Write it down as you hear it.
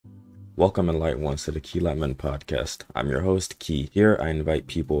Welcome, enlightened ones, to the Kilightenment Podcast. I'm your host, Key. Here, I invite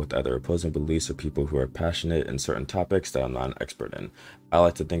people with either opposing beliefs or people who are passionate in certain topics that I'm not an expert in. I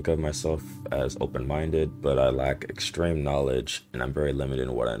like to think of myself as open-minded, but I lack extreme knowledge, and I'm very limited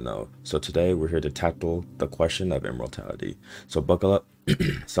in what I know. So today, we're here to tackle the question of immortality. So buckle up,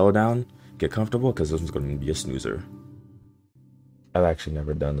 settle down, get comfortable, because this one's going to be a snoozer. I've actually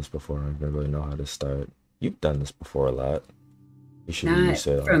never done this before. I don't really know how to start. You've done this before a lot. You should be Not used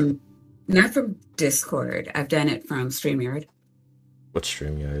to it. from not from Discord. I've done it from StreamYard. What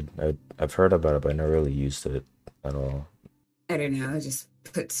StreamYard? I've heard about it, but I never really used it at all. I don't know. I just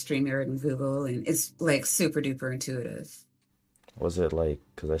put StreamYard in Google, and it's like super duper intuitive. Was it like?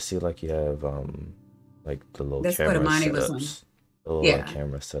 Because I see like you have like the little That's what camera Amani was on. setups, the little like Yeah.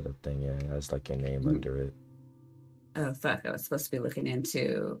 camera setup thing. Yeah, it has like your name Mhm. under it. Oh fuck! I was supposed to be looking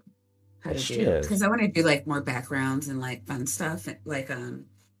into how to It's, do, yeah, because I want to do like more backgrounds and like fun stuff, like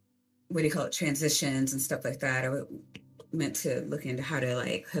what do you call it, transitions and stuff like that. Meant to look into how to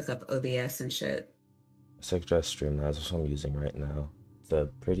like hook up OBS and shit. suggest Streamlabs. That's what I'm using right now.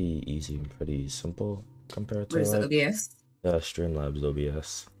 It's pretty easy and pretty simple compared What to is the like OBS? Streamlabs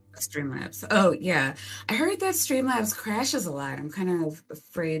OBS. Streamlabs. Oh yeah, I heard that Streamlabs crashes a lot. I'm kind of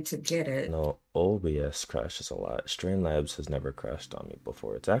afraid to get it. No, OBS crashes a lot. Streamlabs has never crashed on me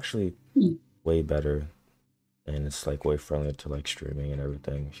before. It's actually Hmm. way better and it's like way friendlier to like streaming and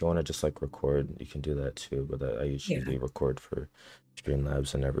everything. If you want to just like record, you can do that too. But I Yeah. usually record for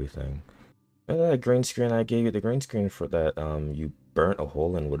Streamlabs and everything. And that green screen I gave you, the green screen for that you burnt a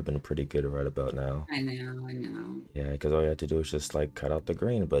hole in would have been pretty good right about now. I know, I know. Yeah, because all you had to do was just like cut out the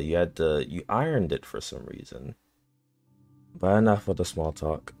green, but you ironed it for some reason. But enough of the small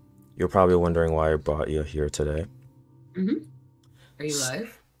talk. You're probably wondering why I brought you here today. Hmm. Are you S-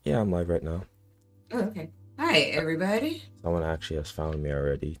 live? Yeah, I'm live right now. Oh, okay. Hi, everybody. Someone actually has found me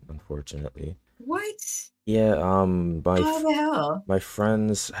already, unfortunately. What? Yeah, How the hell? my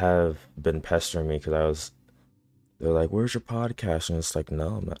friends have been pestering me because they're like, "Where's your podcast?" And it's like,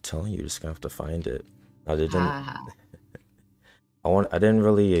 no, I'm not telling you. You're just gonna have to find it. I didn't, Ha ha. I didn't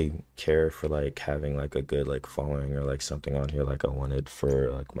really care for like having like a good like following or like something on here like I wanted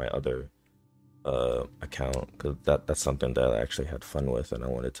for like my other account because that's something that I actually had fun with and I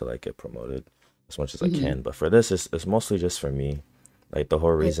wanted to like get promoted as much as I Hmm. can. But for this, it's mostly just for me. Like the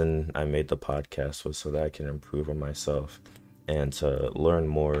whole reason I made the podcast was so that I can improve on myself and to learn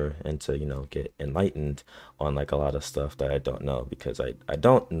more and to, get enlightened on like a lot of stuff that I don't know because I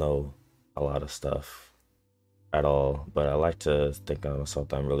don't know a lot of stuff at all, but I like to think of myself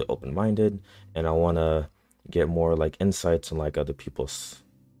that I'm really open-minded and I want to get more like insights on like other people's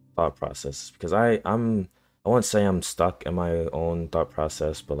thought process because I won't say I'm stuck in my own thought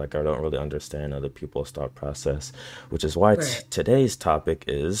process, but like I don't really understand other people's thought process, which is why Right. today's topic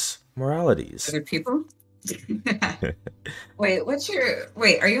is moralities. Other people? Wait,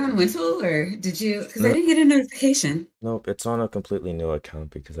 are you on Wintle or did you, because I N- didn't get a notification. nope, it's on a completely new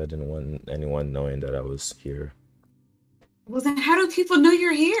account because I didn't want anyone knowing that I was here. Well, then how do people know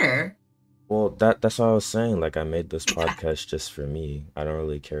you're here? Well, that's what I was saying. Like I made this podcast just for me. I don't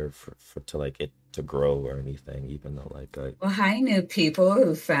really care for to like it to grow or anything, even though like I Well, hi, new people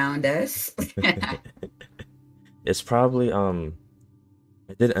who found us. it's probably I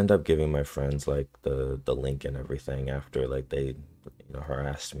did end up giving my friends like the link and everything after like they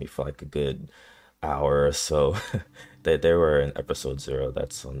harassed me for like a good hour or so. They were in episode 0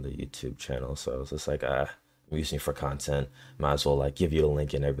 that's on the YouTube channel, so I was just like I'm using it for content. Might as well like give you the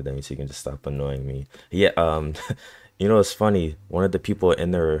link and everything so you can just stop annoying me. Yeah, it's funny. One of the people in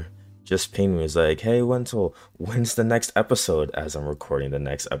there just pinged me was like, "Hey, Wenzel, when's the next episode?" As I'm recording the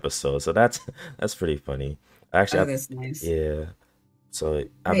next episode, so that's pretty funny. Oh, Actually, that's nice. yeah. So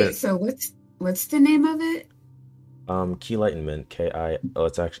I've been Wait, so what's the name of it? Kilightenment Ki. Oh,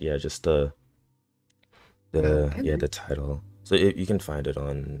 it's actually yeah, just Oh, the okay. title. So you can find it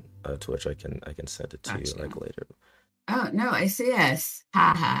on Twitch. I can send it to you Gotcha. like later. Oh, no, I see us.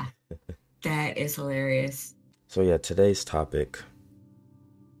 Ha ha. That is hilarious. So yeah, today's topic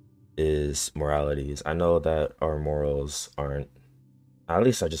is moralities. I know that our morals aren't, at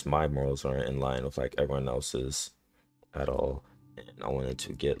least I just my morals aren't in line with like everyone else's at all. And I wanted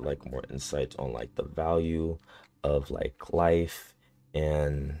to get like more insight on like the value of like life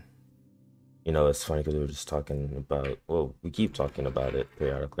and it's funny because we were just talking about, well, we keep talking about it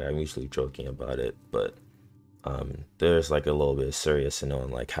periodically. I'm usually joking about it, but there's like a little bit of serious in on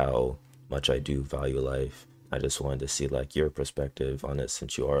like how much I do value life. I just wanted to see like your perspective on it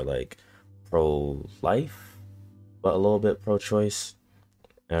since you are like pro life, but a little bit pro choice.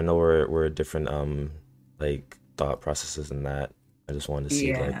 And I know we're different like thought processes in that. I just want to see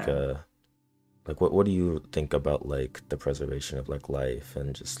Yeah. like what do you think about like the preservation of like life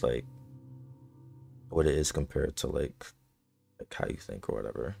and just like what it is compared to like how you think or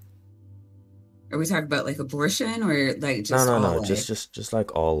whatever. Are we talking about like abortion or like No, just no, all no. life? Just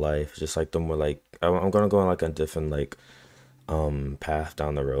like all life. Just like the more like I'm gonna go on like a different like path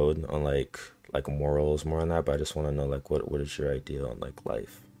down the road on like morals more on that. But I just want to know like what is your idea on like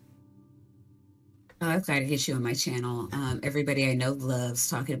life? I've got to get you on my channel. Everybody I know loves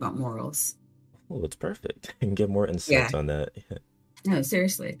talking about morals. Oh, it's perfect. And get more Yeah. insights on that. No,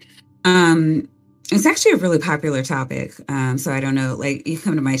 seriously. Um, it's actually a really popular topic. So I don't know, like you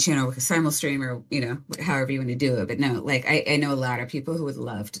come to my channel with a simul stream or, however you want to do it. But no, like I know a lot of people who would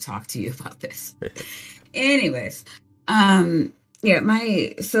love to talk to you about this. Anyways, um, yeah,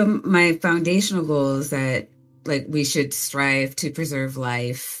 my foundational goal is that like we should strive to preserve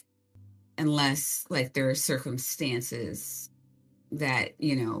life unless like there are circumstances that,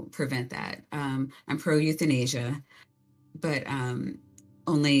 prevent that. I'm pro euthanasia, but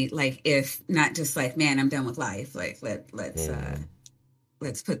only like if not just like, man, I'm done with life. Like Mm.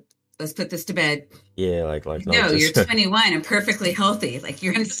 let's put let's put this to bed. Yeah, like no, No, you're just 21 and perfectly healthy. Like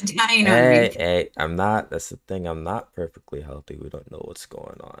you're not dying on me. hey, I'm not. That's the thing. I'm not perfectly healthy. We don't know what's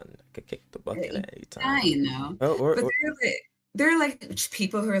going on. I could kick the bucket You're at any time. dying though. Oh, But they're like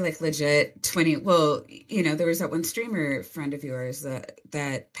people who are like legit 20. Well, there was that one streamer friend of yours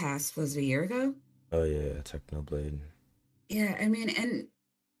that passed, was it a year ago? oh yeah, Technoblade. Yeah, I mean, and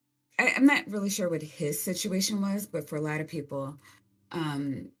I'm not really sure what his situation was, but for a lot of people,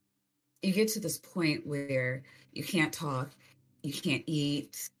 um, you get to this point where you can't talk, you can't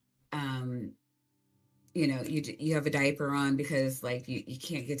eat, um, you have a diaper on because like you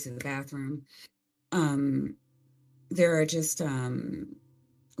can't get to the bathroom. Um, there are just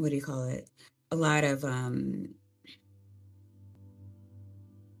what do you call it? A lot of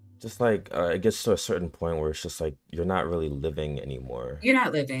Just like it gets to a certain point where it's just like you're not really living anymore. you're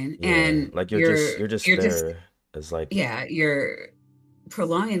not living, Yeah, and like you're you're just you're just there as like yeah, you're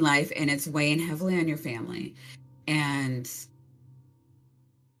prolonging life, and it's weighing heavily on your family, and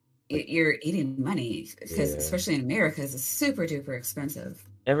like you're eating money because yeah, especially in America, it's super duper expensive.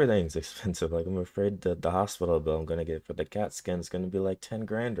 everything's expensive. Like I'm afraid that the hospital bill I'm gonna get for the cat skin is gonna be like 10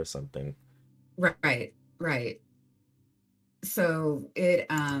 grand or something. Right, right. So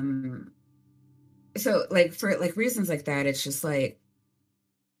so like for like reasons like that, it's just like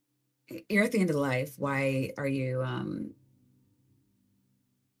you're at the end of life. Why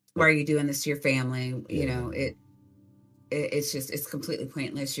Like are you doing this to your family? yeah, It's just it's completely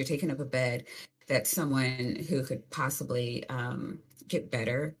pointless. You're taking up a bed that someone who could possibly get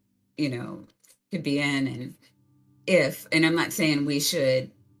better, you know, could be in. And I'm not saying we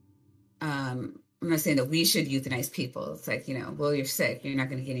should I'm not saying that we should euthanize people. It's like, well, you're sick, you're not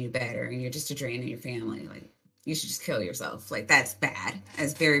going to get any better, and you're just a drain on your family. Like, you should just kill yourself. Like, that's bad.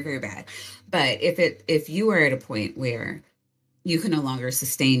 That's very, very bad. But if you are at a point where you can no longer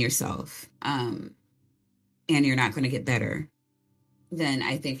sustain yourself, and you're not going to get better, then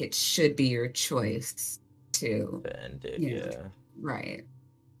I think it should be your choice to, to end it. you know, Yeah, right.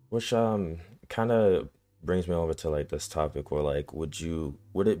 which kind of brings me over to like this topic where like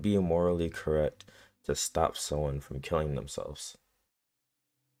would it be morally correct to stop someone from killing themselves?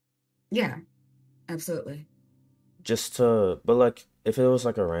 Yeah, absolutely. Just to but like if it was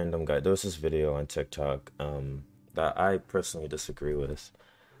like a random guy, there was this video on TikTok that I personally disagree with,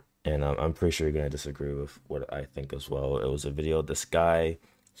 and I'm pretty sure you're gonna disagree with what I think as well. It was a video of this guy.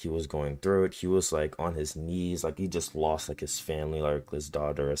 He was going through it. He was like on his knees, like he just lost like his family, like his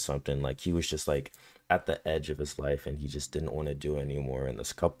daughter or something. Like he was just like at the edge of his life, and he just didn't want to do it anymore. And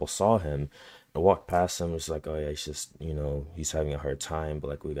this couple saw him and walked past him. Was like, oh yeah, he's just he's having a hard time, but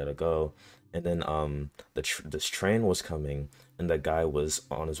like we gotta go. And then this train was coming, and the guy was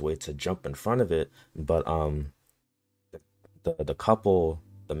on his way to jump in front of it, but the couple,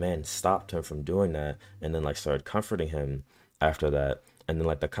 the man stopped him from doing that, and then like started comforting him after that. And then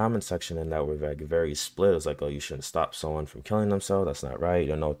like the comment section in that were like very split. It was like, oh, you shouldn't stop someone from killing themselves. That's not right. You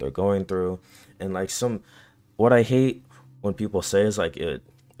don't know what they're going through. And like what I hate when people say is like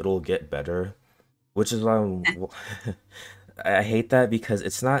it'll get better, which is why I hate that because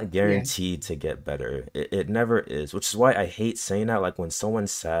it's not Yeah, guaranteed to get better. It never is, which is why I hate saying that. Like when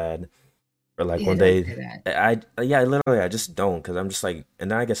someone's sad or like yeah. when Don't they say that. yeah, literally I just don't because I'm just like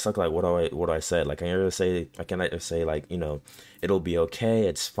and then I get stuck like what do I say? Like I can either say like, it'll be okay,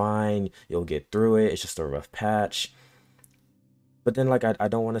 it's fine, you'll get through it, it's just a rough patch. but then like I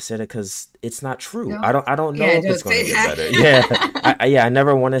don't want to say that because it's not true. No, I don't know yeah, if it's don't going to say get better. Yeah, that. yeah, I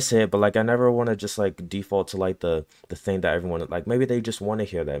never want to say it, but like I never want to just like default to like the thing that everyone like. Maybe they just want to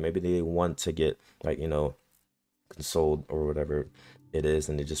hear that. Maybe they want to get like consoled or whatever it is,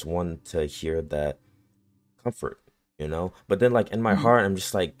 and they just want to hear that comfort. But then like in my Mhm. heart, I'm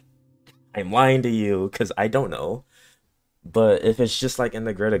just like I'm lying to you because I don't know. But if it's just like in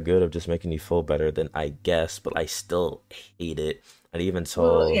the greater good of just making you feel better, then I guess. But I still hate it. And even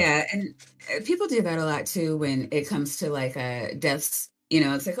Well, told, yeah, and people do that a lot too when it comes to like deaths.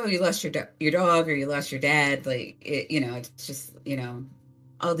 It's like, oh, you lost your dog or you lost your dad. Like it's just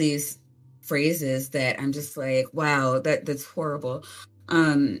all these phrases that I'm just like, wow, that's horrible.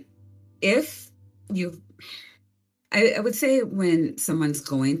 Um, if you, I would say when someone's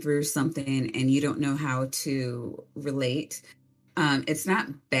going through something and you don't know how to relate, it's not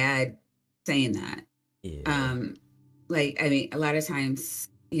bad saying that. yeah, Um, like, I mean, a lot of times,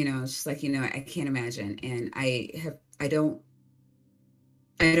 it's just like, I can't imagine. And I don't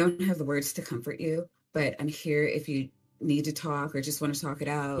have the words to comfort you, but I'm here if you need to talk or just want to talk it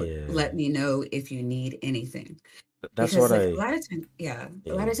out. Let yeah. me know if you need anything. That's Because what like I, a lot yeah.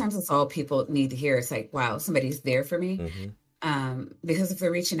 of times it's all people need to hear. It's like, wow, somebody's there for me. Mm-hmm. Because if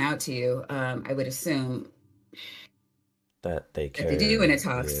they're reaching out to you, I would assume That they that they do want to care.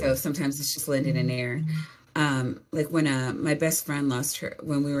 talk. So Yeah. sometimes it's just lending an ear. Like when my best friend lost her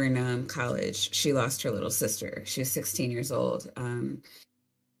when we were in college, she lost her little sister. She was 16 years old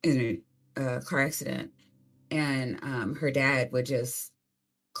in a car accident, and her dad would just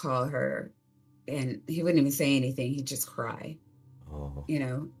call her, and he wouldn't even say anything. He'd just cry, Oh,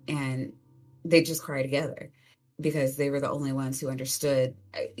 and they just cry together because they were the only ones who understood,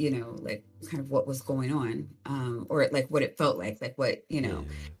 like kind of what was going on, or like what it felt like what yeah.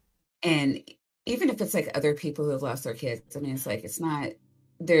 and even if it's like other people who have lost their kids, I mean, it's like it's not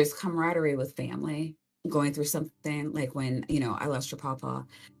there's camaraderie with family going through something like when I lost your papa.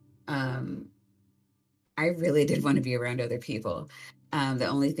 Um, I really did want to be around other people. The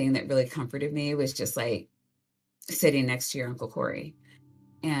only thing that really comforted me was just like sitting next to your Uncle Corey,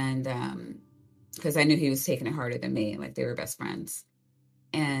 and because I knew he was taking it harder than me, like they were best friends.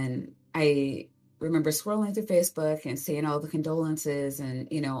 And I remember scrolling through Facebook and seeing all the condolences and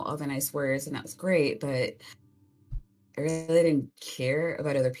all the nice words, and that was great, but I really didn't care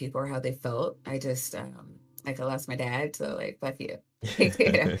about other people or how they felt. I just like I lost my dad, so like fuck you.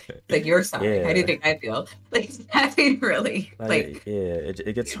 Like you're sorry. How do you Yeah. think I feel? Like nothing really. Like Like yeah,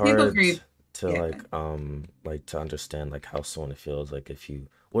 it gets people hard grieve. to Yeah. like to understand like how someone feels like if you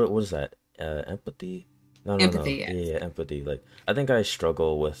what is that? Empathy? No, no, Empathy, no. yes. Yeah, empathy. Like I think I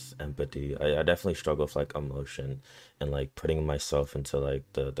struggle with empathy. I definitely struggle with like emotion and like putting myself into like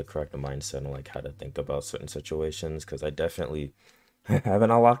the correct mindset and like how to think about certain situations because I definitely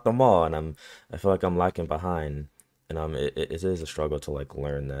haven't unlocked them all and I feel like I'm lacking behind. And it is a struggle to like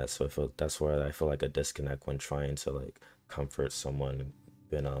learn that. So that's where I feel like a disconnect when trying to like comfort someone.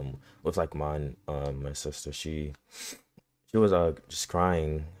 And with like my sister, she was just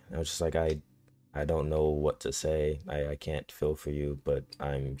crying. I was just like I don't know what to say. I can't feel for you, but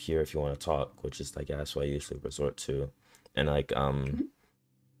I'm here if you want to talk, which is like that's what I usually resort to. And like Mhm.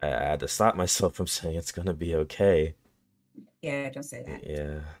 I had to stop myself from saying it's gonna be okay. Yeah, don't say that.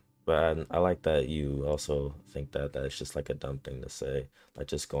 Yeah, but I like that you also think that that's just like a dumb thing to say, like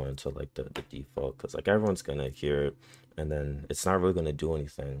just going to like the default, because like everyone's gonna hear it, and then it's not really gonna do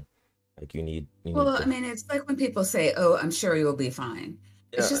anything. Like you need Well, I to mean, it's like when people say, "Oh, I'm sure you'll be fine."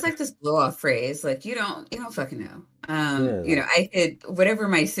 It's yeah just like this blow off phrase. Like you don't fucking know. yeah like I could whatever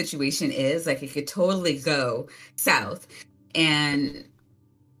my situation is, like it could totally go south, and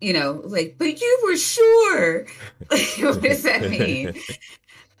like, but you were sure. Like, what does that mean?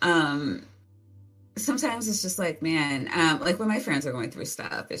 Um, Sometimes it's just like, man, like when my friends are going through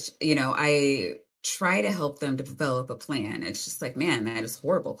stuff, it's, I try to help them to develop a plan. It's just like, man, that is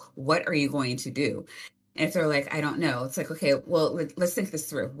horrible. What are you going to do? And if they're like, I don't know, it's like, okay, well, let's think this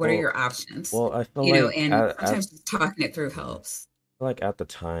through. What are well your options? well I feel like And sometimes just talking it through yeah, helps. like at the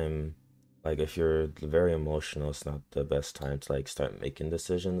time, like if you're very emotional, it's not the best time to like start making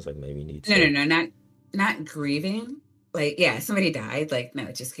decisions. Like maybe you need No, no, to no, not grieving. Like, yeah, somebody died. Like,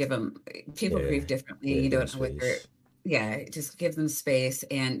 no, just give them. People yeah grieve differently. yeah You give them don't know what they're. space. Yeah, just give them space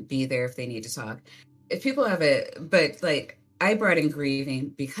and be there if they need to talk. If people have a, but like I brought in grieving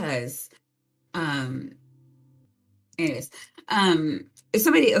because, um, anyways, if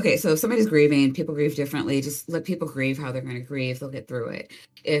somebody, okay, so if somebody's grieving, people grieve differently. Just let people grieve how they're going to grieve. They'll get through it.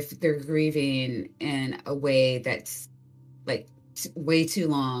 If they're grieving in a way that's like way too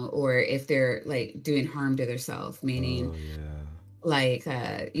long, or if they're like doing harm to themselves, meaning Oh yeah like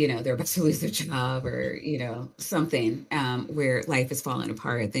they're about to lose their job, or something, where life is falling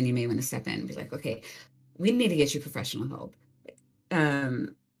apart, then you may want to step in and be like, okay, we need to get you professional help.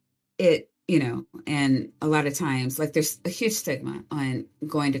 um and a lot of times, like, there's a huge stigma on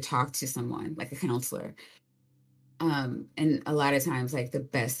going to talk to someone like a counselor. And a lot of times, like, the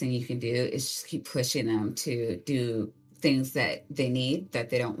best thing you can do is just keep pushing them to do things that they need, that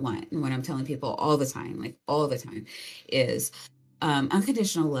they don't want. And what I'm telling people all the time, like all the time, is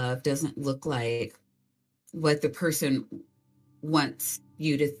unconditional love doesn't look like what the person wants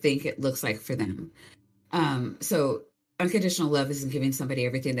you to think it looks like for them. So unconditional love isn't giving somebody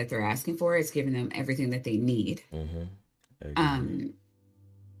everything that they're asking for; it's giving them everything that they need. Mm-hmm. I agree. Um,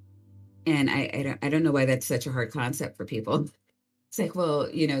 and I don't know why that's such a hard concept for people. It's like, well,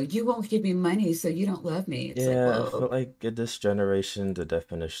 you won't give me money, so you don't love me. It's like, Yeah, I feel well, like in this generation, the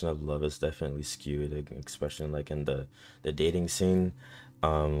definition of love is definitely skewed, like, especially like in the dating scene,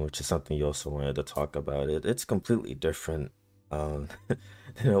 which is something you also wanted to talk about. It's completely different, than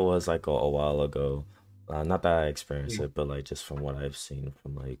it was like a while ago. Not that I experienced yeah. it, but like just from what I've seen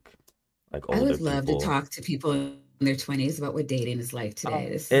from like I older would love to people. talk to people in their 20s about what dating is like today.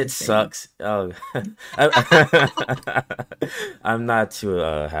 Oh, This is it insane. sucks. Oh, I'm not too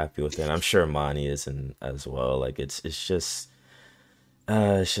happy with it. I'm sure Monty isn't as well. Like it's just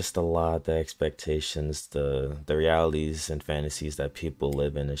a lot, the expectations, the realities and fantasies that people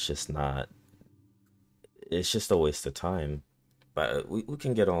live in. It's just not. It's just a waste of time. But we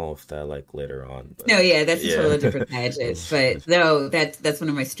can get on with that like later on. But No, yeah, that's a yeah, totally different tangent. But It's- no, that's one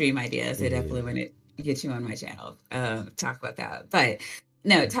of my stream ideas. I definitely yeah. want to get you on my channel, talk about that. But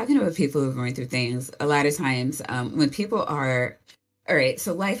no, talking about people who are going through things, a lot of times, when people are, all right,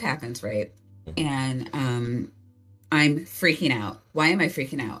 so life happens, right? Mhm. And I'm freaking out. Why am I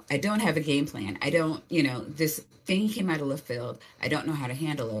freaking out? I don't have a game plan. I don't, this thing came out of left field. I don't know how to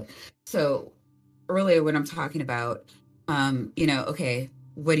handle it. So earlier, when I'm talking about, okay,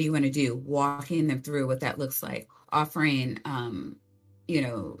 what do you want to do? Walking them through what that looks like, offering,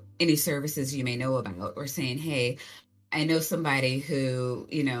 any services you may know about, or saying, hey, I know somebody who,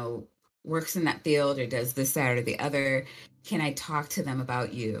 works in that field or does this, that, or the other. Can I talk to them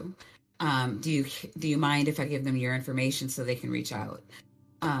about you? Do you mind if I give them your information so they can reach out?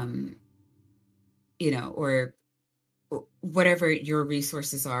 Um, or whatever your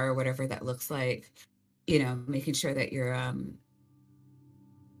resources are, whatever that looks like, making sure that you're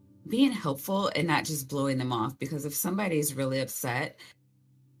being helpful and not just blowing them off. Because if somebody's really upset,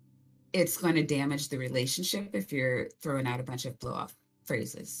 it's going to damage the relationship if you're throwing out a bunch of blow off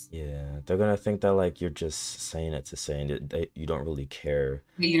phrases. Yeah, they're gonna think that like you're just saying it to saying it. You don't really care.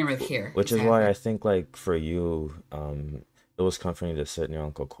 You don't really care. Which is why Exactly. I think like for you, it was comforting to sit near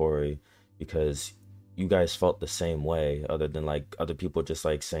Uncle Corey because you guys felt the same way, other than like other people just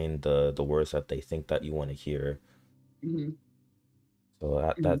like saying the words that they think that you want to hear. Hmm.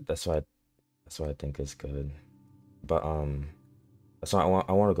 So Hmm. that's why I think is good. But so I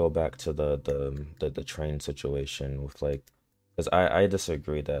want to go back to the train situation with like, because I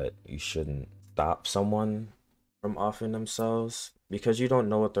disagree that you shouldn't stop someone from offering themselves because you don't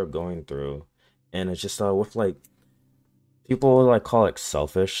know what they're going through, and it's just with like people will like call it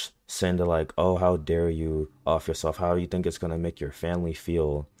selfish, saying to like, oh, how dare you off yourself? How do you think it's gonna make your family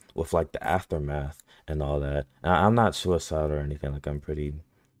feel with like the aftermath and all that? And I'm not suicidal or anything. Like I'm pretty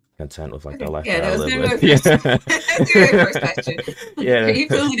content with like the Okay. life Yeah, that I that was live gonna be my with. first. Yeah. That's gonna be my first question. Are Yeah. you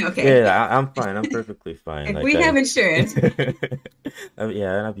feeling okay? Yeah, I'm fine. I'm perfectly fine. If Like we have insurance.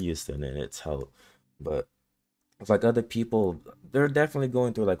 yeah, and I've used it and it's helped. But it's like other people, they're definitely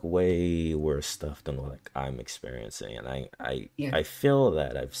going through like way worse stuff than what like I'm experiencing. And Yeah. I feel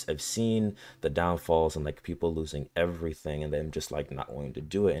that I've seen the downfalls and like people losing everything and them just like not wanting to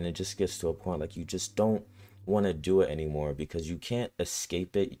do it. And it just gets to a point like you just don't want to do it anymore because you can't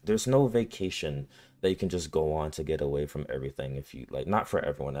escape it. There's no vacation that you can just go on to get away from everything if you like, not for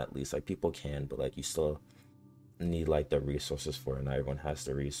everyone at least. Like people can, but like you still need like the resources for it. Not everyone has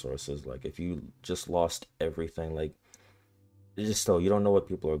the resources. Like if you just lost everything, like it's just still you don't know what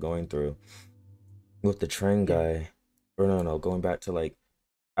people are going through. With the train Yeah. guy, or no, going back to like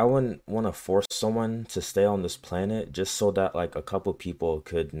I wouldn't want to force someone to stay on this planet just so that like a couple people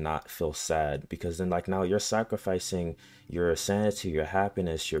could not feel sad because then like now you're sacrificing your sanity, your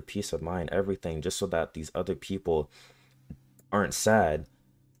happiness, your peace of mind, everything just so that these other people aren't sad.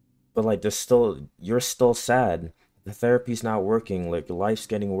 But like there's still you're still sad. The therapy's not working, like your life's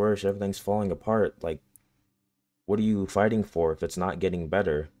getting worse, everything's falling apart. Like what are you fighting for if it's not getting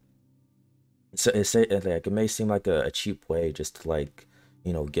better? So like it may seem like a cheap way just to like,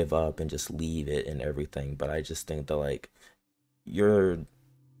 give up and just leave it and everything, but I just think that like you're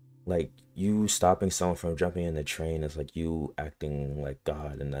like you stopping someone from jumping in the train is like you acting like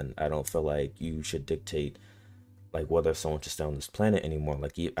God, and then I don't feel like you should dictate like whether someone should stay on this planet anymore.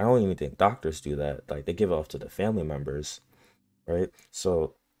 Like I don't even think doctors do that. Like they give it off to the family members, right?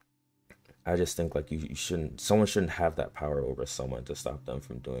 So I just think like you shouldn't someone shouldn't have that power over someone to stop them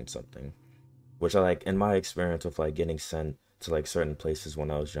from doing something. Which I like in my experience with like getting sent to like certain places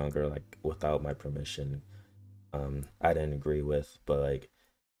when I was younger, like without my permission, I didn't agree with, but like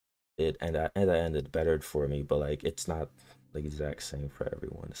and that ended better for me, but like it's not the exact same for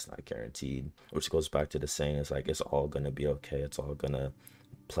everyone. It's not guaranteed. Which goes back to the saying it's like it's all gonna be okay. It's all gonna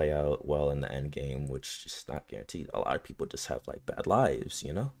play out well in the end game, which is not guaranteed. A lot of people just have like bad lives,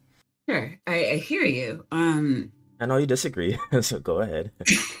 you know? Sure, I hear you. I know you disagree, so go ahead.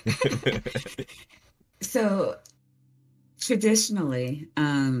 So traditionally,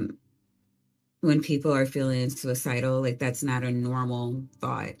 when people are feeling suicidal, like that's not a normal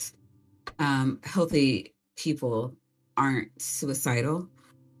thought. Healthy people aren't suicidal.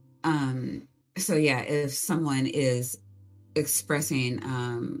 Um, so yeah, if someone is expressing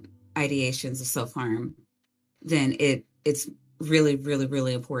ideations of self-harm, then it's really, really,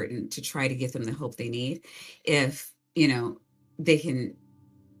 really important to try to give them the help they need. If, they can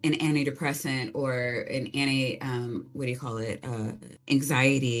an antidepressant or an what do you call it,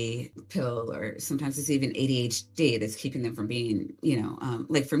 anxiety pill, or sometimes it's even ADHD that's keeping them from being,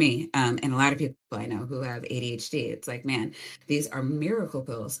 like for me, and a lot of people I know who have ADHD, it's like, man, these are miracle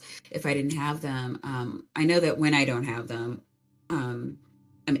pills. If I didn't have them, I know that when I don't have them, um,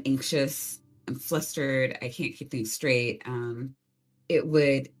 I'm anxious, I'm flustered, I can't keep things straight. It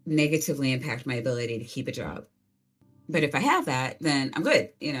would negatively impact my ability to keep a job. But if I have that, then I'm good,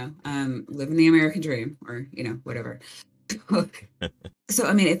 living the American dream, or, whatever. So,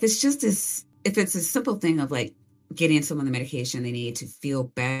 I mean, if it's a simple thing of like getting someone the medication they need to feel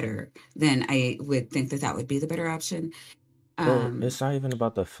better, then I would think that that would be the better option. Well, Um, it's not even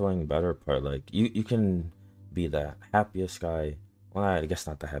about the feeling better part. Like you can be the happiest guy. Well, I guess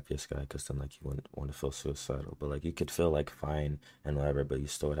not the happiest guy, because then like you wouldn't want to feel suicidal. But like you could feel like fine and whatever, but you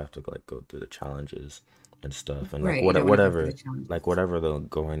still would have to like go through the challenges and stuff, and like right. You don't want to go through the whatever, like challenges. whatever they're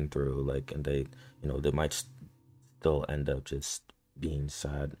going through, like, and they might still end up just being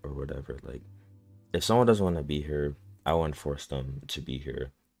sad or whatever. Like if someone doesn't want to be here, I wouldn't force them to be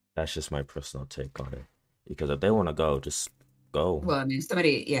here. That's just my personal take on it. Because if they want to go, just go. Well, I mean,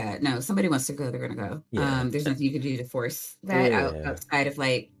 somebody, yeah, no, somebody wants to go, they're going to go. Yeah. There's nothing you can do to force that Yeah. outside of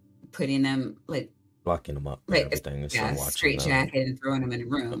like putting them Locking them up and like, everything and yeah, some watching straight them. jacket and throwing them in a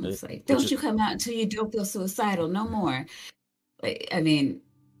room. It, It's like, which don't is you come out until you don't feel suicidal no more. Like, I mean,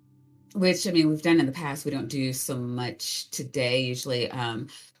 which I mean, we've done in the past. We don't do so much today. Usually,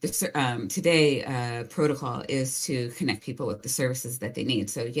 today protocol is to connect people with the services that they need.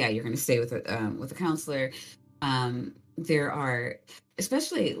 So yeah, you're going to stay with a counselor. There are,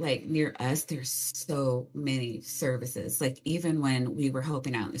 especially like near us, there's so many services. Like even when we were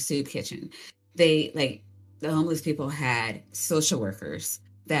helping out in the soup kitchen, they like the homeless people had social workers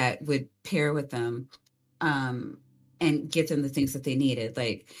that would pair with them, um, and give them the things that they needed.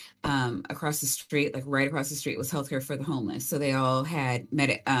 Like across the street, like right across the street, was healthcare for the homeless. So they all had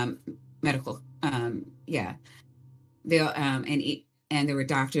medical. Yeah, they all, and there were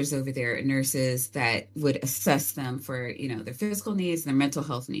doctors over there, nurses that would assess them for their physical needs, their mental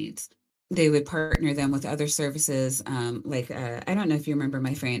health needs. They would partner them with other services. I don't know if you remember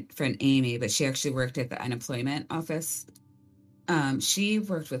my friend Amy, but she actually worked at the unemployment office. She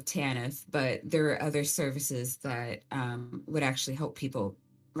worked with TANF, but there are other services that would actually help people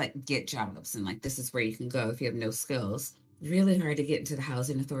like get jobs, and like this is where you can go if you have no skills. Really hard to get into the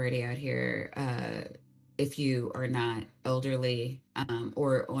housing authority out here if you are not elderly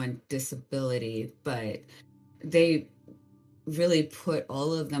or on disability, but they really put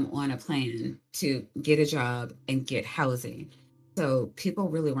all of them on a plan to get a job and get housing. So people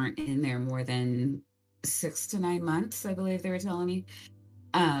really weren't in there more than 6 to 9 months, I believe they were telling me.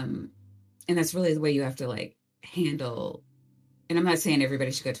 Um, and that's really the way you have to like handle. And I'm not saying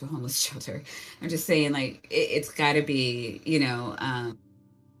everybody should go to a homeless shelter. I'm just saying like it's got to be,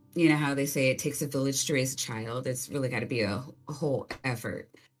 how they say it takes a village to raise a child. It's really got to be a whole effort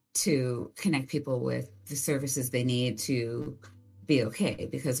to connect people with the services they need to be okay,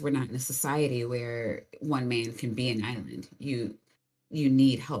 because we're not in a society where one man can be an island. You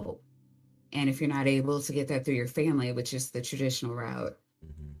need help. And if you're not able to get that through your family, which is the traditional route,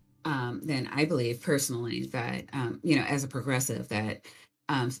 Mhm. then I believe personally that, as a progressive, that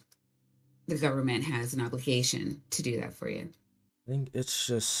um, the government has an obligation to do that for you. I think it's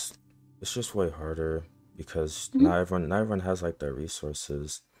just way harder. because Mhm. not everyone has like the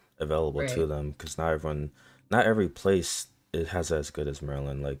resources available to Right, them, because not every place it has as good as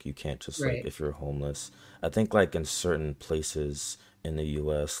Maryland. Like you can't just like, right. if you're homeless, I think like in certain places in the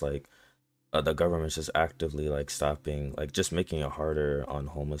US, like the government's just actively like stopping, like just making it harder on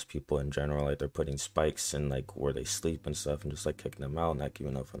homeless people in general. Like they're putting spikes in like where they sleep and stuff, and just like kicking them out, not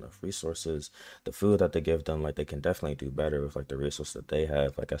giving enough resources. The food that they give them, like they can definitely do better with like the resources that they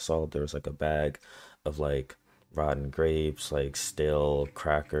have. Like I saw there was like a bag of like rotten grapes, like stale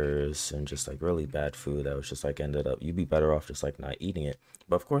crackers, and just like really bad food that was just like, ended up, you'd be better off just like not eating it.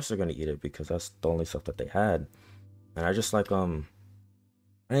 But of course they're gonna eat it because that's the only stuff that they had. And I just like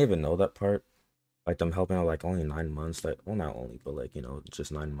I didn't even know that part, like them helping out like only 9 months, like, well, not only, but like,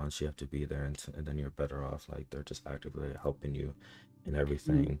 just 9 months you have to be there, and then you're better off, like they're just actively helping you and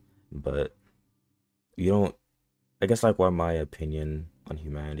Mhm. everything. But you don't, I guess like why my opinion on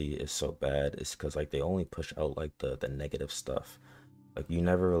humanity is so bad is because like they only push out like the negative stuff. Like you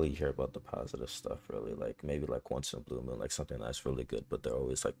never really hear about the positive stuff, really. Like maybe like once in a blue moon, like something that's really good, but they're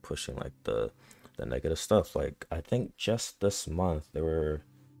always like pushing like the negative stuff. Like I think just this month there were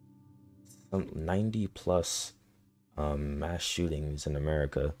some 90 plus mass shootings in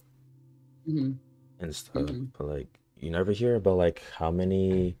America Mhm. and stuff. Mhm. But like you never hear about like how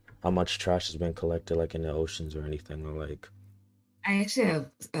much trash has been collected like in the oceans or anything, or like I actually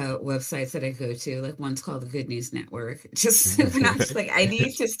have websites that I go to, like one's called the Good News Network. Just when I'm just like, I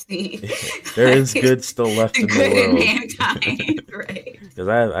need to see there like is good still left the in the good in world. mankind, right? Because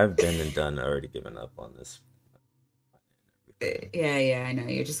I've been and done already given up on this thing. Yeah, yeah, I know.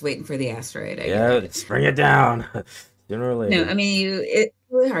 You're just waiting for the asteroid. I get Yeah, it. let's bring it down sooner or No, I later. mean, it's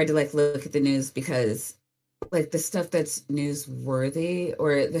really hard to like look at the news because like the stuff that's newsworthy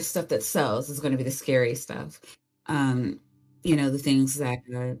or the stuff that sells is going to be the scary stuff. Um, the things that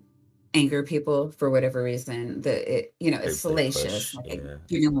anger people for whatever reason. It's They salacious. push, Like, yeah.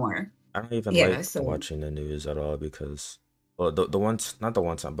 give me more. I don't even Yeah. like So, watching the news at all because, well, the once, not the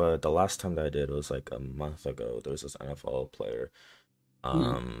one time, but the last time that I did was like a month ago. There was this NFL player.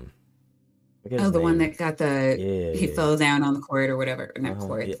 mhm. Um, I forget Oh, his the one name. that got Yeah, he yeah, fell down on the court or whatever, not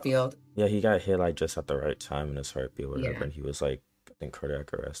court, yeah, the field. yeah. He got hit like just at the right time in his heartbeat, or whatever, Yeah. and he was like, I think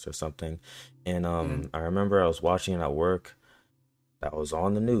cardiac arrest or something. And Yeah. I remember I was watching it at work. That was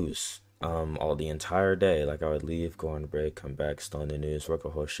on the news. All the entire day. Like I would leave, go on break, come back, still on the news, work a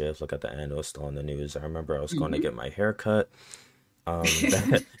whole shift, look at the end, it was still on the news. I remember I was going to Hmm. get my hair cut.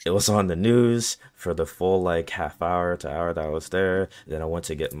 That it was on the news for the full like half hour to hour that I was there. Then I went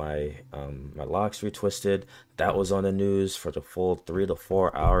to get my locks retwisted. That was on the news for the full 3 to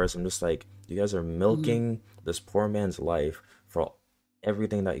 4 hours. I'm just like, you guys are Hmm. milking this poor man's life for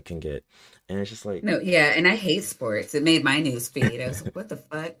everything that you can get. And it's just like, No, yeah, and I hate sports. It made my news feed. I was like, what the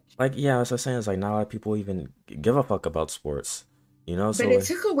fuck? yeah, as I was saying, it's like not a lot of people even give a fuck about sports, But So it like,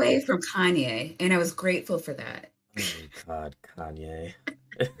 took away from Kanye, and I was grateful for that. oh God, Kanye.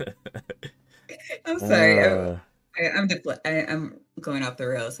 I'm sorry. uh, I'm going off the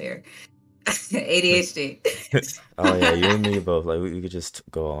rails here. ADHD. oh yeah, you and me both. Like we could just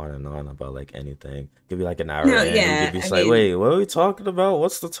go on and on about like anything. Could be like an hour No, in. We could yeah. be I just like, mean, wait, what are we talking about?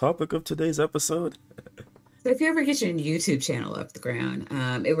 What's the topic of today's episode? so if you ever get your YouTube channel off the ground,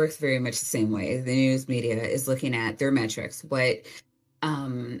 it works very much the same way. The news media is looking at their metrics,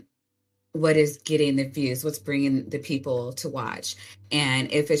 um, what is getting the views, what's bringing the people to watch.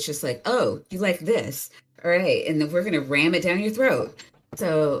 And if it's just like, oh, you like this, all right, and then we're going to ram it down your throat.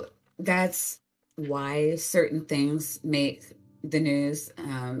 So that's why certain things make the news.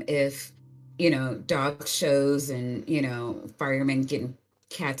 If, dog shows and, firemen getting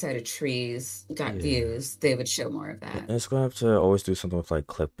cats out of trees got Yeah. views, they would show more of And that. it's gonna have to always do something with like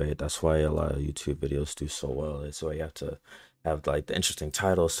clickbait. That's why a lot of YouTube videos do so well. It's why you have to have like the interesting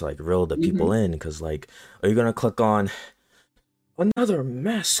titles to like reel the people Hmm. in. Because like, are you gonna click on another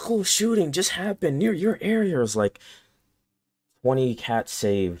mass school shooting just happened near your area? It's like 20 cats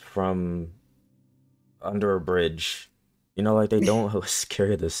saved from under a bridge. Like they don't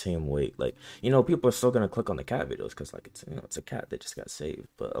carry the same weight. Like, people are still gonna click on the cat videos because like it's a cat that just got saved.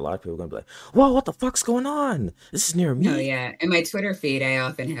 But a lot of people are gonna be like, "Whoa, what the fuck's going on? This is near No, me." yeah. In my Twitter feed, I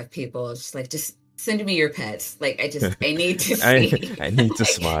often have people just send me your pets. Like, I need to see I need to like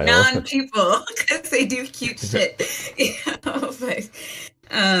smile. non-people because they do cute shit. But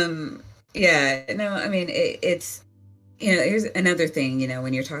um, yeah, no, I mean, it's, here's another thing,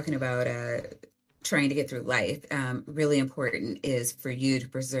 when you're talking about trying to get through life, really important is for you to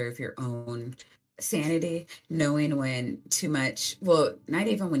preserve your own sanity, knowing when too much, well, not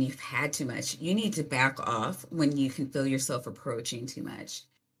even when you've had too much, you need to back off when you can feel yourself approaching too much.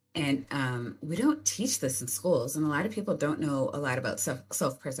 And we don't teach this in schools, and a lot of people don't know a lot about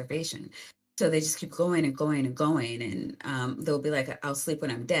self-preservation. So they just keep going and going and going, and they'll be like, "I'll sleep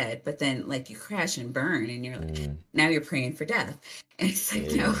when I'm dead," but then like you crash and burn, and you're like, Mm, now you're praying for death, and it's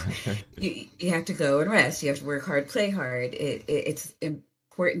like, no, yeah. you have to go and rest. You have to work hard, play hard. It's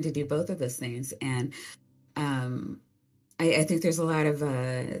important to do both of those things, and um, I think there's a lot of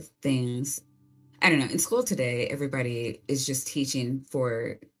things. I don't know. In school today, everybody is just teaching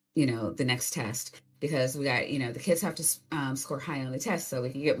for, the next test because we got, the kids have to score high on the test so we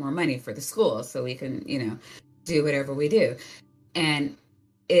can get more money for the school so we can, do whatever we do. And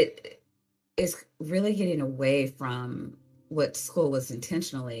it is really getting away from what school was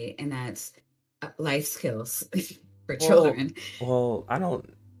intentionally, and that's life skills for Well, children. I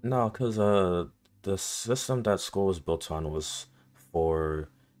don't know, cause the system that school was built on was for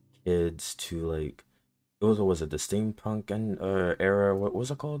kids to like was it the steampunk and era? What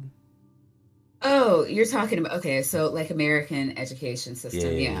was it called? Oh, you're talking about, okay, so like American education Yeah,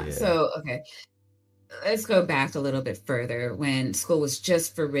 system. yeah, Yeah. yeah. So, okay, let's go back a little bit further when school was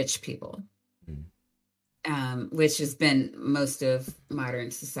just for rich people, Mm, which has been most of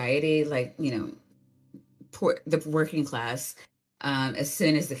modern society, like, poor, the working class. As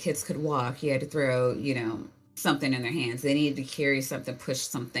soon as the kids could walk, you had to throw, something in their hands. They needed to carry something, push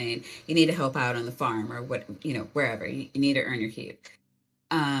something. You need to help out on the farm or what, wherever. You need to earn your keep.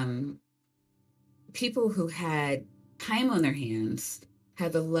 Um, People who had time on their hands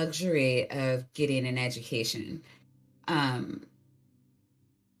had the luxury of getting an education. Um,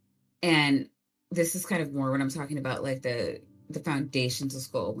 and this is kind of more when I'm talking about like the foundations of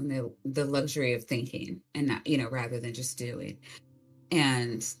school, when the luxury of thinking and not, rather than just doing.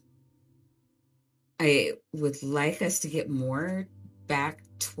 And I would like us to get more back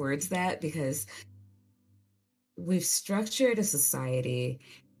towards that because we've structured a society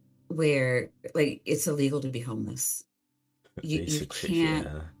where like it's illegal to be homeless. You basically, can't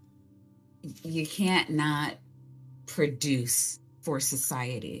yeah. you can't not produce for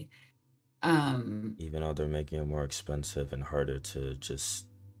society. Um, Even though they're making it more expensive and harder to just,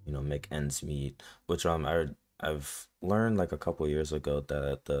 make ends meet, which I've learned like a couple years ago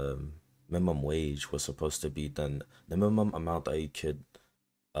that the minimum wage was supposed to be the minimum amount that you could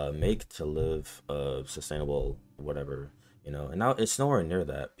make to live sustainable whatever, and now it's nowhere near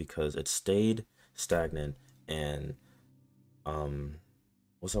that because it stayed stagnant and um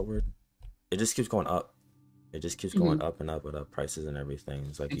what's that word? It just keeps going up. It just keeps going mhm. up and up with up prices and everything.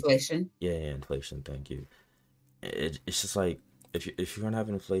 It's like Inflation. yeah, yeah, inflation. Thank you. It's just like if you're gonna have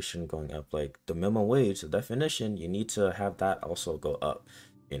inflation going up, like the minimum wage, the definition, you need to have that also go up.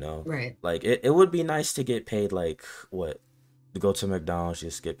 You know, Right. like it would be nice to get paid like what to go to McDonald's,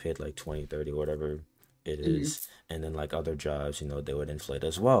 just get paid like 20, 30, whatever it Mhm. is, and then like other jobs, they would inflate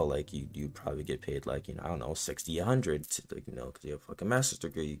as well. Like you probably get paid like I don't know 60, 100, like, because you have a fucking master's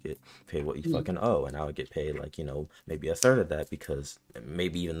degree, you get paid what you Mhm. fucking owe, and I would get paid like maybe a third of that because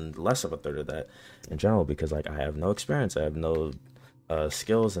maybe even less of a third of that in general because like I have no experience, I have no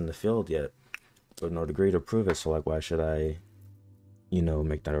skills in the field yet, with no degree to prove it. So like why should I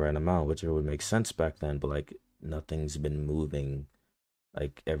make that right amount, which it would make sense back then, but like nothing's been moving,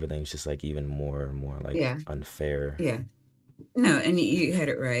 like everything's just like even more and more like Yeah. unfair. Yeah. No, and you had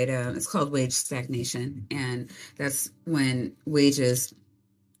it right. It's called wage stagnation, and that's when wages.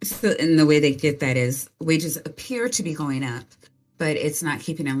 So, and the way they get that is wages appear to be going up, but it's not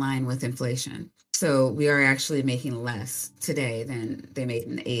keeping in line with inflation. So we are actually making less today than they made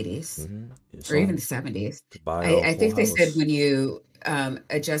in the 80s or even So the 70s. to buy a I whole think they said house. when you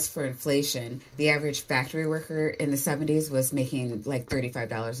adjust for inflation, the average factory worker in the 70s was making like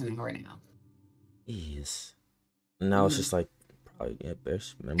 $35 an hour now. Jeez. Now it's Hmm. just like probably yeah,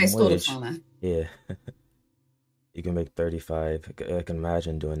 best High minimum school wage. diploma. Yeah, you can make 35. I can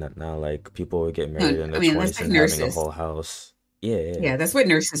imagine doing that now. Like people would get No, married in I their mean, that's 20s like and having a nurses. whole house. Yeah, yeah. Yeah, that's what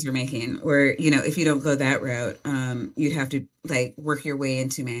nurses are making. Or, if you don't go that route, you'd have to like work your way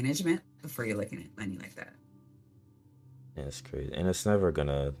into management before you're looking at money like that. Yeah, it's crazy, and it's never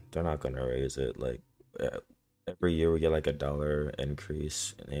gonna. They're not gonna raise it. Like uh, every year we get like a $1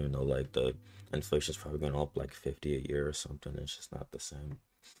 increase, and even though like the inflation's probably going up like 50 a year or something, it's just not the same.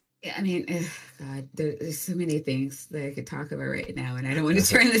 Yeah, I mean, God, there's so many things that I could talk about right now, and I don't want to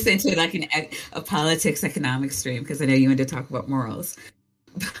turn this into like a politics economic stream because I know you want to talk about morals.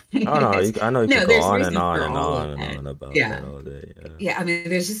 I don't know. I know you could No, go there's on and reasons on for and all of on and that. on about that Yeah. all day. Yeah. Yeah, I mean,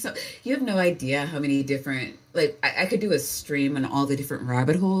 there's just so you have no idea how many different like I could do a stream on all the different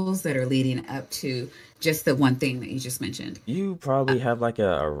rabbit holes that are leading up to just the one thing that you just mentioned. You Uh, probably have like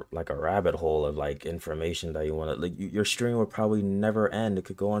like a rabbit hole of like information that you want to like. Your stream would probably never end. It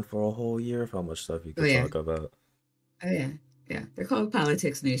could go on for a whole year of how much stuff you oh could yeah, talk about. oh yeah, yeah. They're called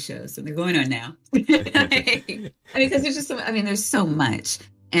politics news shows, and they're going on now. I mean, because there's just so, I mean, there's so much,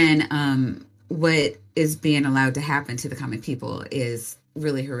 and what is being allowed to happen to the common people is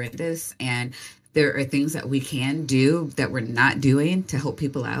really horrendous, and there are things that we can do that we're not doing to help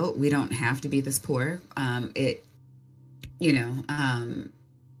people out. We don't have to be this poor. You know,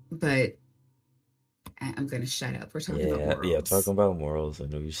 but I'm going to shut up. We're talking about Yeah, yeah. morals. Talking about morals,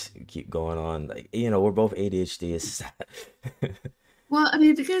 and we just keep going on. Like we're both ADHD. It's sad. Well, I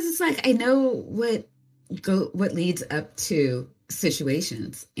mean, because it's like I know what leads up to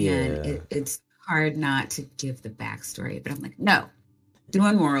situations, and Yeah, it's hard not to give the backstory. But I'm like, no,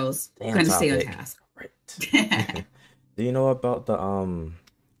 doing morals, stay on going to stay on topic. task. Right. Do you know about the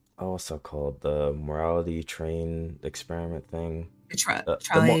what's that called? The morality train experiment thing. The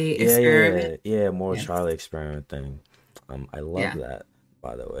The more, trolley experiment. more Yes. Charlie experiment thing. I love Yeah. that,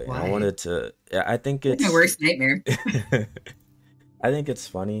 by the way. And I Why? wanted to. Yeah, I think It's my it's. worst nightmare. I think it's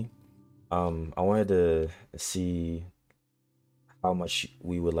funny. I wanted to see how much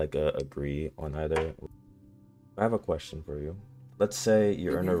we would like agree on either. I have a question for you. Let's say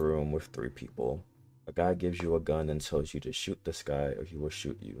you're in a Okay. room with three people. A guy gives you a gun and tells you to shoot this guy or he will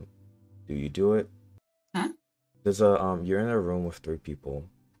shoot you. Do you do it? Huh? There's a you're in a room with three people.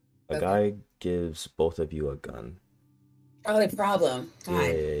 A Okay. guy gives both of you a gun. Trolley problem. Yeah,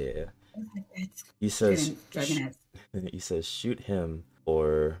 God. yeah, yeah. It's He says driving nuts. he says shoot him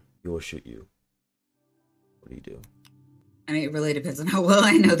or he will shoot you. What do you do? I mean, it really depends on how well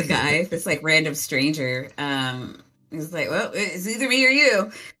I know the guy. If it's like random stranger, it's like, well, it's either me or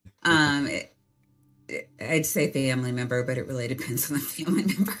you. Um, I'd say family member, but it really depends on the family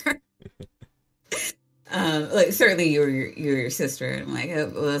member. Like certainly you're your sister. And I'm like,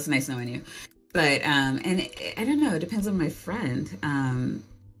 oh, well, it's nice knowing you. But and I don't know. It depends on my friend.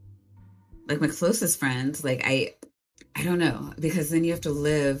 Like my closest friends. Like I don't know because then you have to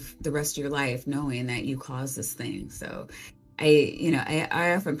live the rest of your life knowing that you caused this thing. So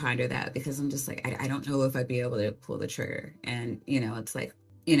I often ponder that because I'm just like, I don't know if I'd be able to pull the trigger. And, it's like,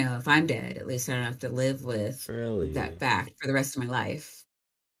 if I'm dead, at least I don't have to live with that Really? fact for the rest of my life.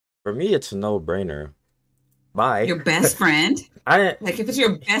 For me, it's a no-brainer. Bye. Your best friend, I like if it's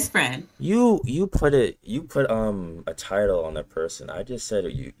your best friend, you put a title on a person. I just said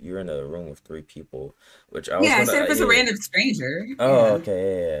you're in a room with three people, which I was yeah, I gonna said if it's a yeah. random stranger, Oh, yeah.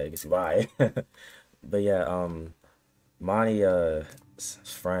 okay, yeah, I guess bye. But yeah, Monty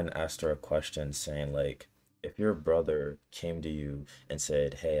friend asked her a question saying like if your brother came to you and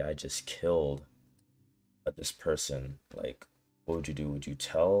said, "Hey, I just killed this person," like what would you do? Would you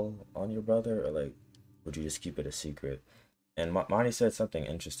tell on your brother or like would you just keep it a secret? And Monty said something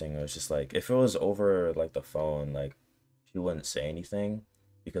interesting. It was just like if it was over like the phone, like she wouldn't say anything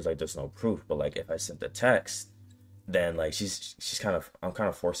because like there's no proof. But like if I sent the text, then like she's kind of I'm kind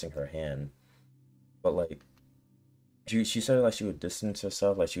of forcing her hand. But like she said like she would distance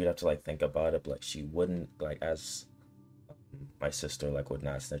herself, like she would have to like think about it, but like she wouldn't like as my sister like would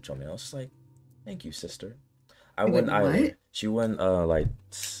not snitch on me. I was just like, thank you, sister. I You wouldn't wouldn't what? either. She wouldn't like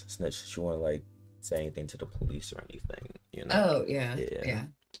snitch. She wouldn't like say anything to the police or anything. Oh yeah, Yeah. yeah.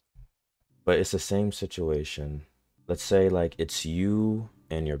 But it's the same situation. Let's say like it's you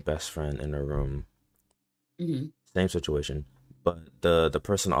and your best friend in a room. Hmm. Same situation. But the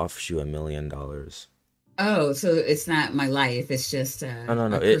person offers you $1 million. Oh, so it's not my life; it's just No, no,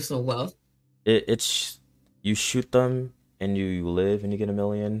 no. my personal wealth. It's you shoot them and you live and you get 1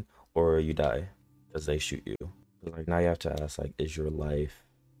 million, or you die because they shoot you. But, like now you have to ask like, is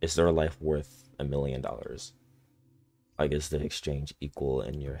their life worth $1 million? Like is the exchange equal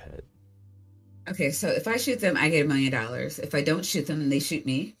in your head? Okay, so if I shoot them, I get $1 million. If I don't shoot them, they shoot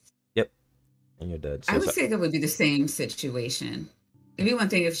me. Yep, and you're dead. So I it's would say that would be the same situation. It'd be one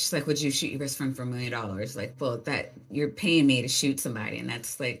thing if she's like, would you shoot your best friend for $1 million? Like, well, that you're paying me to shoot somebody, and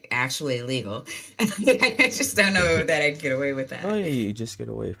that's like actually illegal. I just don't know that I'd get away with oh that. yeah, you just get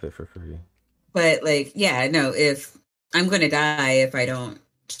away with it for free. But like, yeah, no, if I'm going to die if I don't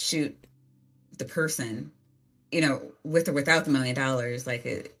shoot the person, with or without the $1 million,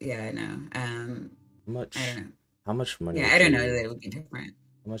 like, yeah, no, How I don't much? know. How much money Yeah, would I don't know you? that it would be different.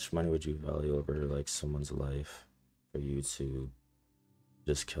 How much money would you value over like someone's life for you to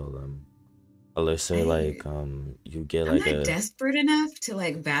just kill them? let's say like I you get I'm like not a desperate enough to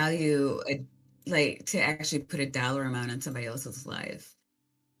like value a like to actually put a dollar amount on somebody else's life.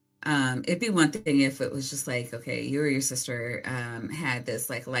 It'd be one thing if it was just like, okay, you or your sister had this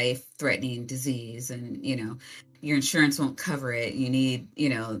like life-threatening disease, and your insurance won't cover it. You need,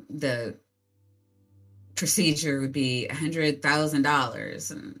 the procedure would be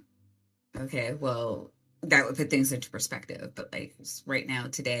 $100,000, and okay, well, that would put things into perspective. But like right now,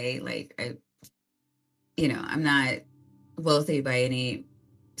 today, like I'm not wealthy by any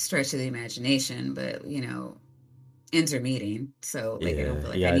stretch of the imagination, but ends are meeting. So like I don't yeah, feel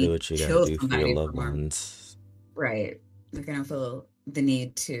you like I gotta do need what you to gotta kill do for your somebody loved for more. ones. Right. Like I don't feel the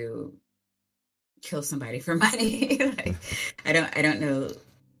need to kill somebody for money. Like I don't know,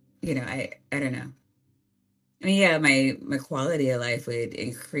 I don't know. I mean, yeah, my quality of life would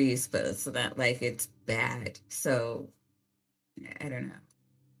increase, but it's not like it's bad. So I don't know.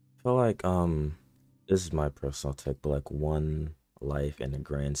 I feel like this is my personal take, but like one life in the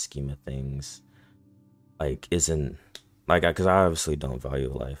grand scheme of things like isn't like because I obviously don't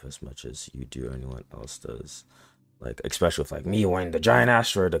value life as much as you do or anyone else does. Like especially with like me wanting the giant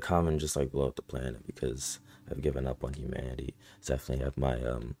asteroid to come and just like blow up the planet because I've given up on humanity. It's definitely have my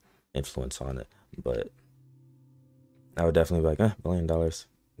influence on it. But I would definitely be like, $1 billion.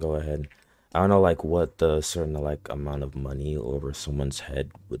 Go ahead. I don't know like what the certain like amount of money over someone's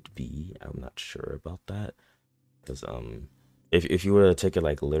head would be. I'm not sure about that. Because if you were to take it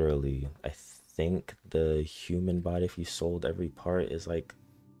like literally, I think the human body, if you sold every part, is like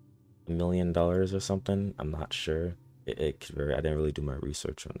 $1 million or something. I'm not sure. It could vary. I didn't really do my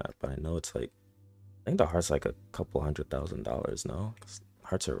research on that, but I know it's like I think the heart's like a couple $100,000. No, 'cause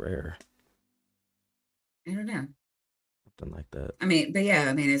hearts are rare, I don't know. something like that. I mean, but yeah,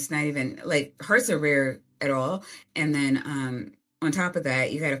 I mean, it's not even like hearts are rare at all. And then on top of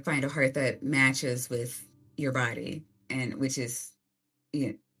that, you got to find a heart that matches with your body, and which is,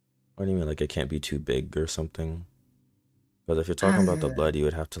 you What do you mean? Like it can't be too big or something? Because if you're talking about the uh, blood, you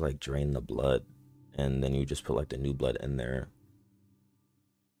would have to like drain the blood, and then you just put like the new blood in there.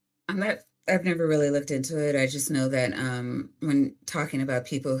 I'm not. I've never really looked into it. I just know that when talking about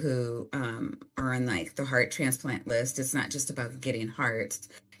people who are on like the heart transplant list, it's not just about getting hearts.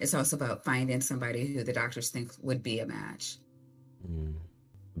 It's also about finding somebody who the doctors think would be a match. Mm.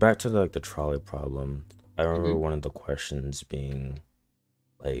 Back to like the trolley problem. I remember Hmm. one of the questions being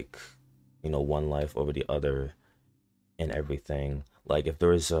like, one life over the other and everything. Like if there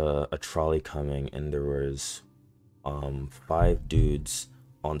was a trolley coming and there was five dudes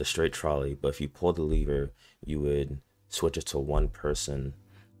on the straight trolley, but if you pull the lever, you would switch it to one person.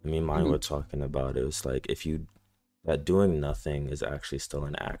 I mean, mine Hmm. were talking about it was like if you that doing nothing is actually still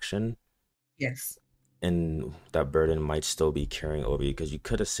an action, Yes. and that burden might still be carrying over you because you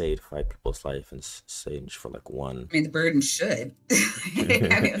could have saved five people's life and saved for like one. I mean, the burden should.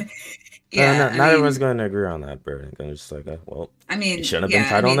 I mean, No, yeah. not, not everyone's going to agree on that burden. It's just like, well, you shouldn't have been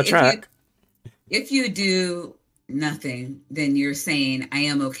Yeah. I tied on mean, the track. if you do nothing, then you're saying I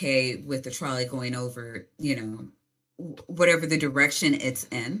am okay with the trolley going over, whatever the direction it's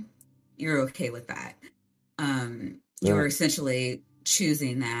in. You're okay with that. Then You're essentially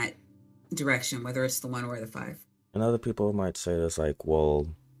choosing that direction, whether it's the one or the five. and other people might say this like, well,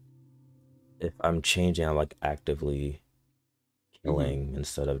 if I'm changing, I'm like actively Hmm. killing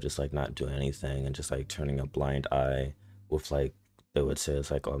instead of just like not doing anything and just like turning a blind eye with like they would say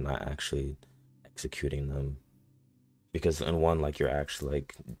it's like, oh, I'm not actually executing them because in one like you're actually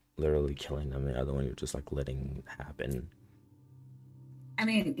like literally killing them, and the other one you're just like letting happen. I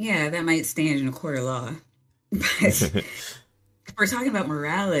mean, yeah, that might stand in a court of law, but if we're talking about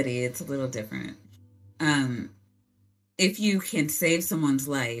morality, it's a little different. Um, if you can save someone's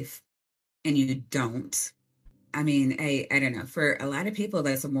life and you don't, I mean, I don't know. For a lot of people,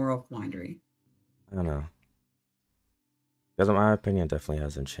 that's a moral quandary. I don't know. Because my opinion definitely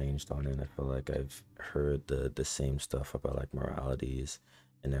hasn't changed on it. I feel like I've heard the same stuff about like moralities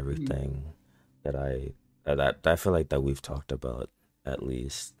and Mhm. everything that that I feel like that we've talked about at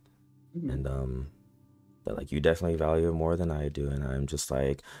least, Mhm. and that like you definitely value it more than I do, and I'm just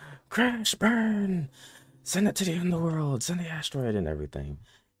like, crash, burn, send it to the end of the world, send the asteroid and everything,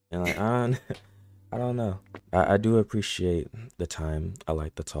 and like I don't know. I do appreciate the time. I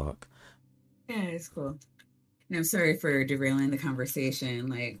like the talk. Yeah, it's cool. And I'm sorry for derailing the conversation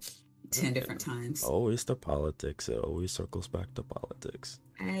like 10 Okay. different times. Always the politics. It always circles back to politics.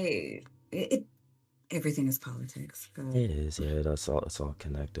 I, it, everything is politics. It is, yeah. That's all. It's all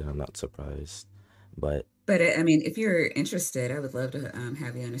connected. I'm not surprised, but But I mean, if you're interested, I would love to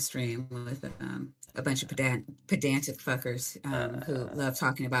have you on a stream with a bunch of pedantic fuckers who uh, love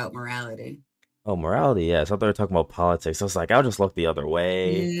talking about morality. Oh, morality, yes. I thought they were talking about politics. I was like, I'll just look the other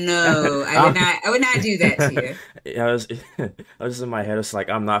way. No, I would I'm- not. I would not do that to you. Yeah, I was just in my head. It's like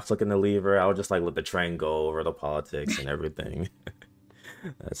I'm not flicking the lever. I'll just like let the train go over the politics and everything.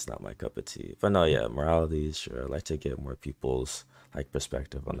 That's not my cup of tea. But no, yeah, morality, sure. I like to get more people's like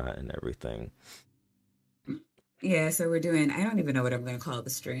perspective on that and everything. Yeah, so we're doing, I don't even know what I'm going to call the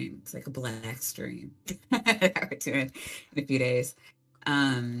stream. It's like a black stream that we're doing in a few days.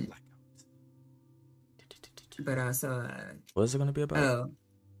 Um, but also, What is it gonna be about? oh,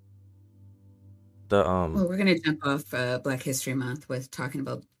 The well, we're going to jump off Black History Month with talking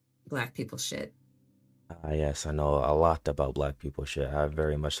about Black people shit. yes, I know a lot about black people shit. I have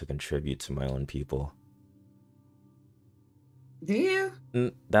very much to contribute to my own people. Do you?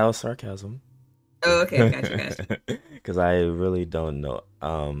 That was sarcasm. Oh, okay. Gotcha, gotcha. Because I really don't know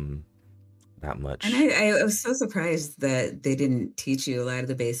that And much. I was so surprised that they didn't teach you a lot of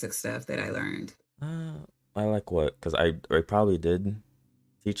the basic stuff that I learned. Uh, I like what? Because I probably did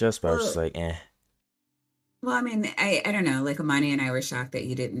teach us, but I was just Well, like, eh. well, I mean, I don't know. Like Amani and I were shocked that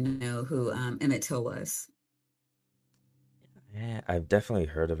you didn't know who Emmett Till was. Yeah, I've definitely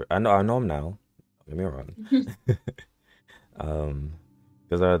heard of it. I know him now. Don't get me wrong. Um,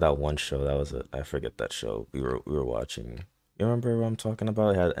 because I had that one show that was I forget that show we were watching. You remember what I'm talking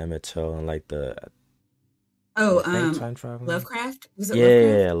about? It had Emmett Till and like I Oh, think time traveling. Lovecraft? Was it Yeah,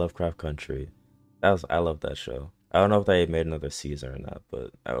 yeah, Lovecraft? yeah, Lovecraft Country. I love that show. I don't know if they made another season or not,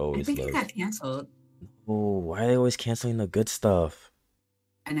 but I I always think it love. got canceled. Oh, why are they always canceling the good stuff?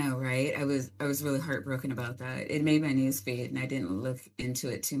 I know, right? I was really heartbroken about that. It made my news feed and I didn't look into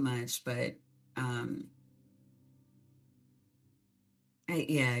it too much, but um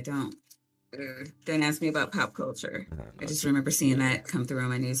I don't ask me about pop culture. I don't I know. just remember seeing Yeah. that come through on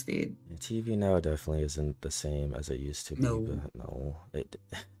my news feed. Yeah, TV now definitely isn't the same as it used to be, No. but no, it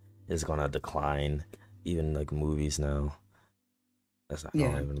is gonna decline. Even like movies now. I don't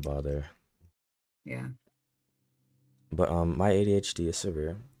Yeah. even bother. Yeah. But my ADHD is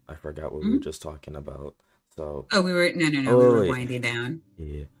severe. I forgot what we were Mhm. just talking about. So, Oh, we were no, we oh were wait, winding down.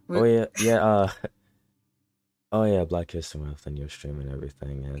 yeah, oh We yeah, yeah. Oh yeah, Black History Month and your stream and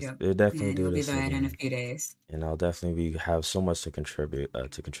everything. Yes, Yep. we'll definitely And do it'll be this that in a again. few days. And I'll definitely have so much to contribute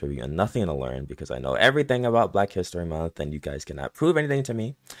and nothing to learn because I know everything about Black History Month and you guys cannot prove anything to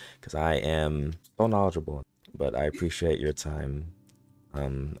me because I am so knowledgeable. But I appreciate your time.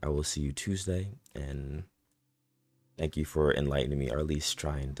 I will see you Tuesday and thank you for enlightening me or at least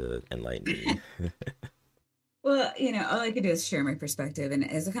trying to enlighten me. Well, all I could do is share my perspective. And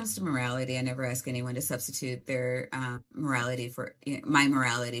as it comes to morality, I never ask anyone to substitute their morality for my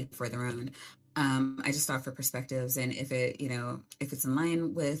morality for their own. I just offer perspectives, and if it's in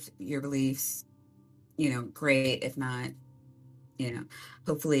line with your beliefs, great. If not, you know,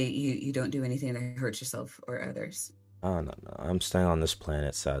 hopefully you don't do anything that hurts yourself or others. Oh no, no. I'm staying on this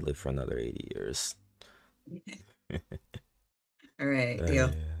planet sadly for another 80 years. All right, deal.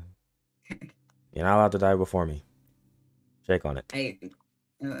 Yeah. You're not allowed to die before me. Shake on it. I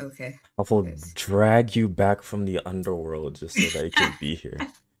oh, okay. I will Yes. drag you back from the underworld just so that you can be here.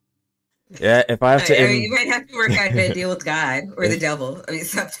 Yeah, if I have to I mean, you might have to work out a deal with God or the if devil. I mean,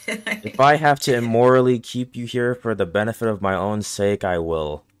 something if like. I have to immorally keep you here for the benefit of my own sake, I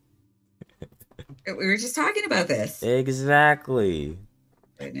will. We were just talking about this. Exactly.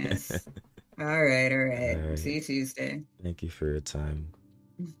 Goodness. All right, all All right. right. See you Tuesday. Thank you for your time.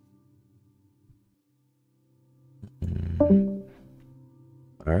 Mm.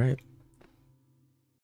 All right.